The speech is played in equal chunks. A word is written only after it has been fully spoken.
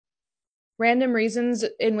Random reasons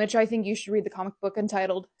in which I think you should read the comic book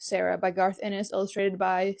entitled SARA by Garth Ennis, illustrated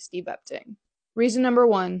by Steve Epting. Reason number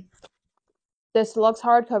 1. This deluxe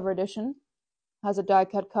hardcover edition has a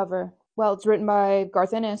die-cut cover. Well, it's written by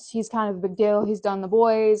Garth Ennis. He's kind of a big deal. He's done The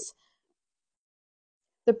Boys,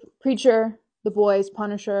 The Preacher, The Boys,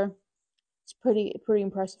 Punisher. It's pretty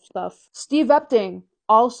impressive stuff. Steve Epting,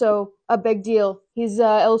 also a big deal. He's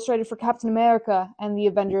illustrated for Captain America and the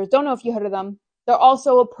Avengers. Don't know if you heard of them. They're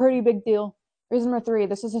also a pretty big deal. Reason number 3,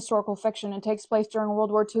 this is historical fiction. It takes place during World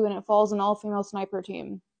War II and it follows an all-female sniper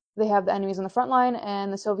team. They have the enemies on the front line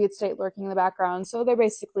and the Soviet state lurking in the background, so they're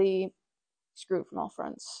basically screwed from all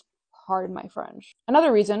fronts. Pardon my French.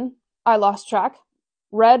 Another reason I lost track.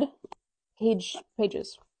 Red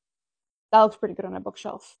pages. That looks pretty good on a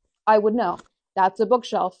bookshelf. I would know. That's a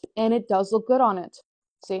bookshelf, and it does look good on it.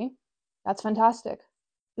 See? That's fantastic.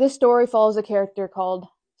 This story follows a character called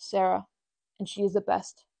SARA, and she is the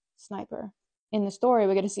best sniper. In the story,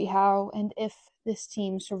 we get to see how and if this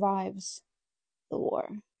team survives the war.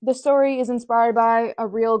 The story is inspired by a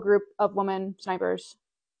real group of women snipers.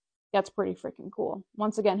 That's pretty freaking cool.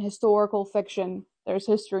 Once again, historical fiction. There's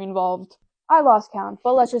history involved. I lost count,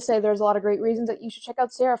 but let's just say there's a lot of great reasons that you should check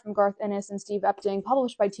out SARA from Garth Ennis and Steve Epting,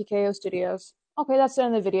 published by TKO Studios. Okay, that's the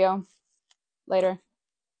end of the video. Later.